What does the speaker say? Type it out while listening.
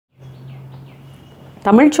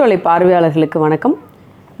தமிழ்ச்சோலை பார்வையாளர்களுக்கு வணக்கம்.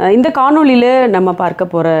 இந்த காணொளியில் நம்ம பார்க்க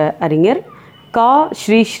போகிற அறிஞர்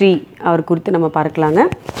க.ஸ்ரீ அவர் குறித்து நம்ம பார்க்கலாங்க.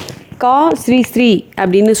 க.ஸ்ரீ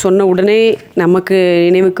அப்படின்னு சொன்ன உடனே நமக்கு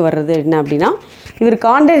நினைவுக்கு வர்றது என்ன அப்படின்னா, இவர்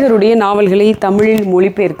காண்டேகருடைய நாவல்களை தமிழில்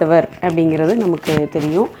மொழிபெயர்த்தவர் அப்படிங்கிறது நமக்கு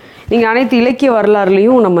தெரியும். நீங்கள் அனைத்து இலக்கிய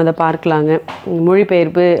வரலாறுலையும் நம்ம அதை பார்க்கலாங்க.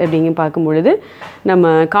 மொழிபெயர்ப்பு அப்படிங்க பார்க்கும் பொழுது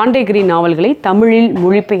நம்ம காண்டேகரின் நாவல்களை தமிழில்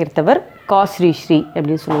மொழிபெயர்த்தவர் க.ஸ்ரீ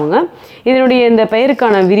அப்படின்னு சொல்லுவாங்க. இதனுடைய இந்த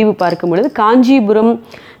பெயருக்கான விரிவு பார்க்கும் பொழுது காஞ்சிபுரம்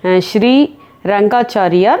ஸ்ரீ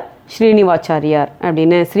ரங்காச்சாரியார் ஸ்ரீனிவாச்சாரியார்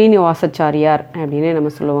ஸ்ரீனிவாசாச்சாரியார் அப்படின்னு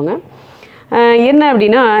நம்ம சொல்லுவாங்க. என்ன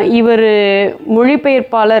அப்படின்னா, இவர்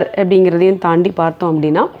மொழிபெயர்ப்பாளர் அப்படிங்கிறதையும் தாண்டி பார்த்தோம்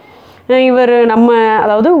அப்படின்னா, இவர்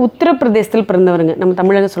அதாவது உத்தரப்பிரதேசத்தில் பிறந்தவருங்க. நம்ம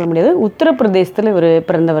தமிழகம் சொல்ல முடியாது, உத்தரப்பிரதேசத்தில் இவர்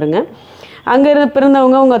பிறந்தவருங்க. அங்கே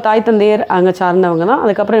பிறந்தவங்க அவங்க தாய் தந்தையர் அங்கே சார்ந்தவங்க தான்.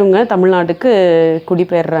 அதுக்கப்புறம் இவங்க தமிழ்நாட்டுக்கு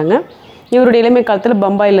குடிபெயர்றாங்க. இவருடைய இளமை காலத்தில்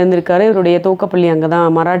பம்பாயில் இருந்திருக்காரு. இவருடைய துவக்கப்பள்ளி அங்கே தான்,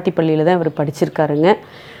 மராட்டி பள்ளியில் தான் இவர் படிச்சிருக்காருங்க.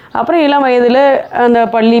 அப்புறம் இளம் வயதில் அந்த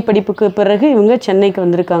பள்ளி படிப்புக்கு பிறகு இவங்க சென்னைக்கு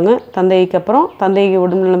வந்திருக்காங்க. தந்தைக்கு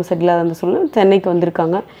உடல்நலம் சரியில்லாத அந்த சூழ்நிலை சென்னைக்கு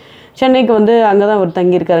வந்திருக்காங்க. சென்னைக்கு வந்து அங்கே தான் அவர்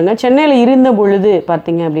தங்கியிருக்காருங்க. சென்னையில் இருந்த பொழுது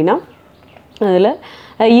பார்த்திங்க அப்படின்னா, அதில்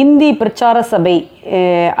இந்தி பிரச்சார சபை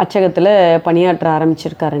அச்சகத்தில் பணியாற்ற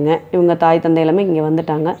ஆரம்பிச்சிருக்காருங்க. இவங்க தாய் தந்தை எல்லாமே இங்கே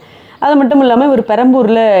வந்துட்டாங்க. அது மட்டும் இல்லாமல் இவர்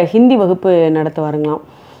பெரம்பூரில் ஹிந்தி வகுப்பு நடத்துவாருங்களாம்.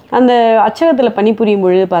 அந்த அச்சகத்தில் பணிபுரியும்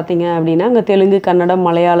பொழுது பார்த்திங்க அப்படின்னா, அங்கே தெலுங்கு, கன்னடம்,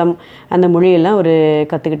 மலையாளம் அந்த மொழியெல்லாம் அவர்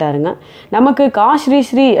கற்றுக்கிட்டாருங்க. நமக்கு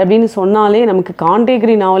க.ஸ்ரீ அப்படின்னு சொன்னாலே நமக்கு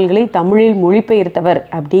காண்டேகரி நாவல்களை தமிழில் மொழிபெயர்த்தவர்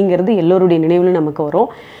அப்படிங்கிறது எல்லோருடைய நினைவில் நமக்கு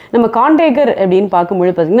வரும். நம்ம காண்டேகர் அப்படின்னு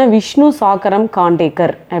பார்க்கும்பொழுது பார்த்திங்கன்னா, விஷ்ணு சாகரம்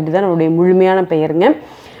காண்டேகர் அப்படி தான் அவருடைய முழுமையான பெயருங்க.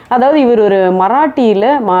 அதாவது இவர் ஒரு மராட்டியில்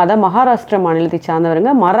அதாவது மகாராஷ்டிரா மாநிலத்தை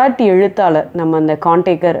சார்ந்தவருங்க. மராட்டி எழுத்தாளர் நம்ம அந்த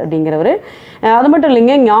காண்டேகர் அப்படிங்கிறவர். அது மட்டும்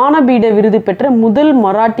இல்லைங்க, ஞானபீட விருது பெற்ற முதல்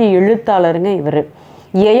மராட்டி எழுத்தாளருங்க இவர்.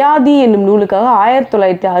 யயாதி என்னும் நூலுக்காக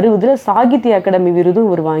 1960 சாகித்ய அகாடமி விருதும்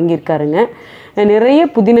இவர் வாங்கியிருக்காருங்க. நிறைய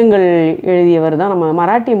புதினங்கள் எழுதியவர் தான். நம்ம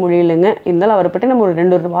மராட்டி மொழியிலங்க. இருந்தாலும் அவரை பற்றி நம்ம ஒரு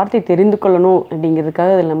 2 வார்த்தை தெரிந்து கொள்ளணும்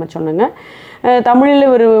அப்படிங்கிறதுக்காக இதில் நம்ம சொன்னோங்க. தமிழில்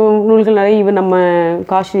ஒரு நூல்கள் நிறைய இவர் நம்ம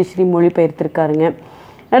க.ஸ்ரீ மொழிபெயர்த்திருக்காருங்க.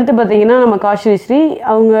 அடுத்து பார்த்திங்கன்னா, நம்ம க.ஸ்ரீ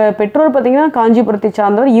அவங்க பெற்றோர் பார்த்திங்கன்னா காஞ்சிபுரத்தை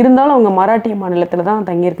சார்ந்தவர். இருந்தாலும் அவங்க மராட்டிய மாநிலத்தில் தான்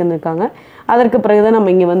தங்கியிருந்துருக்காங்க. அதற்கு பிறகு தான்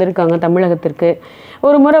நம்ம இங்கே வந்திருக்காங்க தமிழகத்திற்கு.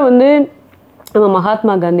 ஒரு முறை வந்து நம்ம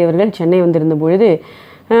மகாத்மா காந்தி அவர்கள் சென்னை வந்திருந்த பொழுது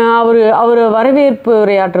அவர் வரவேற்பு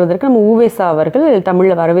உரையாற்றுவதற்கு நம்ம उ.வே.சா அவர்கள்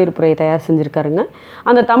தமிழில் வரவேற்புரையை தயார் செஞ்சுருக்காருங்க.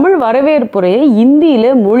 அந்த தமிழ் வரவேற்புரையை இந்தியில்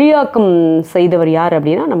மொழியாக்கம் செய்தவர் யார்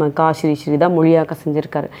அப்படின்னா, நம்ம க.ஸ்ரீ தான் மொழியாக்கம்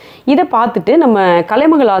செஞ்சுருக்காரு. இதை பார்த்துட்டு நம்ம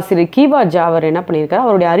கலைமகள் ஆசிரியர் க்.ஜ. அவர் என்ன பண்ணியிருக்காரு,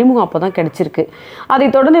 அவருடைய அறிமுகம் அப்போ தான் கிடச்சிருக்கு. அதை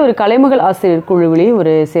தொடர்ந்து இவர் கலைமகள் ஆசிரியர் குழுவிலையும்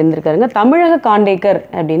இவர் சேர்ந்திருக்காருங்க. தமிழக காண்டேகர்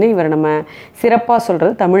அப்படின்னு இவர் நம்ம சிறப்பாக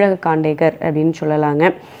சொல்கிறது தமிழக காண்டேகர் அப்படின்னு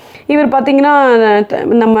சொல்லலாங்க. இவர் பார்த்திங்கன்னா,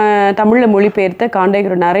 நம்ம தமிழில் மொழிபெயர்த்த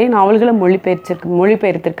காண்டேகர் நிறைய நாவல்களை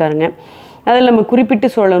மொழிபெயர்த்திருக்காருங்க. அதில் நம்ம குறிப்பிட்டு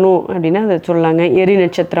சொல்லணும் அப்படின்னா அதை சொல்லலாங்க. எரி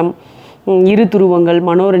நட்சத்திரம், இரு துருவங்கள்,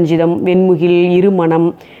 மனோரஞ்சிதம், வெண்முகில், இருமணம்,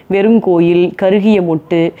 வெறுங்கோயில், கருகிய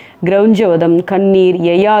மொட்டு, கிரௌஞ்சவதம், கண்ணீர்,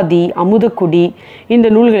 யயாதி, அமுதக்குடி இந்த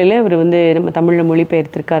நூல்களில் இவர் வந்து நம்ம தமிழில்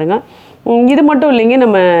மொழிபெயர்த்திருக்காருங்க. இது மட்டும் இல்லைங்க,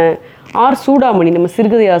 நம்ம ஆர் சூடாமணி நம்ம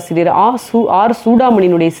சிறுகதை ஆசிரியர் ஆர்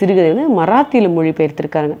சூடாமணியினுடைய சிறுகதை வந்து மராத்தியில்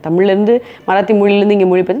மொழிபெயர்த்திருக்காருங்க. தமிழ்லேருந்து மராத்தி மொழியிலேருந்து இங்கே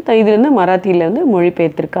மொழிபெயர்த்து இதுலேருந்து மராத்தியிலேருந்து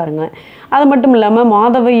மொழிபெயர்த்திருக்காருங்க. அது மட்டும் இல்லாமல்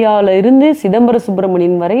மாதவையாவில் இருந்து சிதம்பர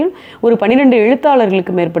சுப்பிரமணியன் வரையில் ஒரு 12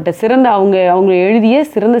 எழுத்தாளர்களுக்கு மேற்பட்ட சிறந்த அவங்க எழுதிய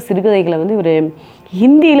சிறந்த சிறுகதைகளை வந்து இவர்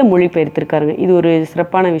ஹிந்தியில் மொழிபெயர்த்திருக்காருங்க. இது ஒரு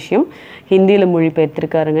சிறப்பான விஷயம். ஹிந்தியில்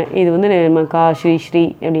மொழிபெயர்த்திருக்காருங்க. இது வந்து நம்ம க.ஸ்ரீ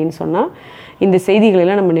அப்படின்னு சொன்னால் இந்த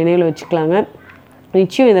செய்திகளெல்லாம் நம்ம நினைவில் வச்சுக்கலாங்க.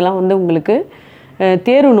 நிச்சயம் இதெல்லாம் வந்து உங்களுக்கு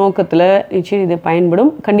தேர்வு நோக்கத்தில் நிச்சயம் இது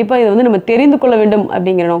பயன்படும். கண்டிப்பாக இதை வந்து நம்ம தெரிந்து கொள்ள வேண்டும்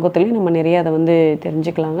அப்படிங்கிற நோக்கத்துலேயும் நம்ம நிறைய அதை வந்து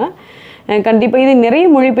தெரிஞ்சுக்கலாங்க. கண்டிப்பாக இது நிறைய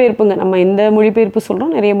மொழிபெயர்ப்புங்க. நம்ம இந்த மொழிபெயர்ப்பு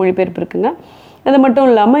சொல்கிறோம், நிறைய மொழிபெயர்ப்பு இருக்குங்க. அது மட்டும்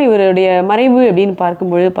இல்லாமல் இவருடைய மறைவு அப்படின்னு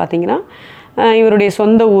பார்க்கும்பொழுது பார்த்திங்கன்னா, இவருடைய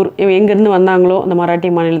சொந்த ஊர் எங்கேருந்து வந்தாங்களோ அந்த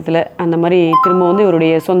மராட்டிய மாநிலத்தில் அந்த மாதிரி திரும்ப வந்து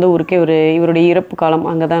இவருடைய சொந்த ஊருக்கே இவருடைய இறப்பு காலம்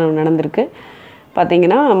அங்கே தான் நடந்திருக்கு.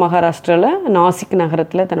 பார்த்திங்கன்னா, மகாராஷ்டிராவில் நாசிக்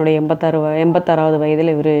நகரத்தில் தன்னுடைய 86வது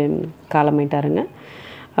வயதில் இவர் காலமாயிட்டாருங்க.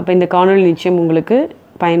 அப்போ இந்த காணொலி நிச்சயம் உங்களுக்கு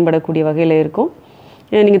பயன்படக்கூடிய வகையில் இருக்கும்.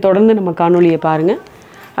 நீங்கள் தொடர்ந்து நம்ம காணொலியை பாருங்கள்.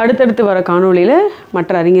 அடுத்தடுத்து வர காணொலியில்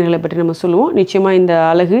மற்ற அறிஞர்களை பற்றி நம்ம சொல்லுவோம். நிச்சயமாக இந்த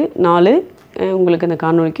அழகு 4 உங்களுக்கு இந்த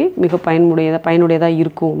காணொலிக்கு மிக பயனுடையதாக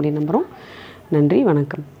இருக்கும் அப்படின்னு நம்புகிறோம். நன்றி,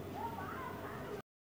 வணக்கம்.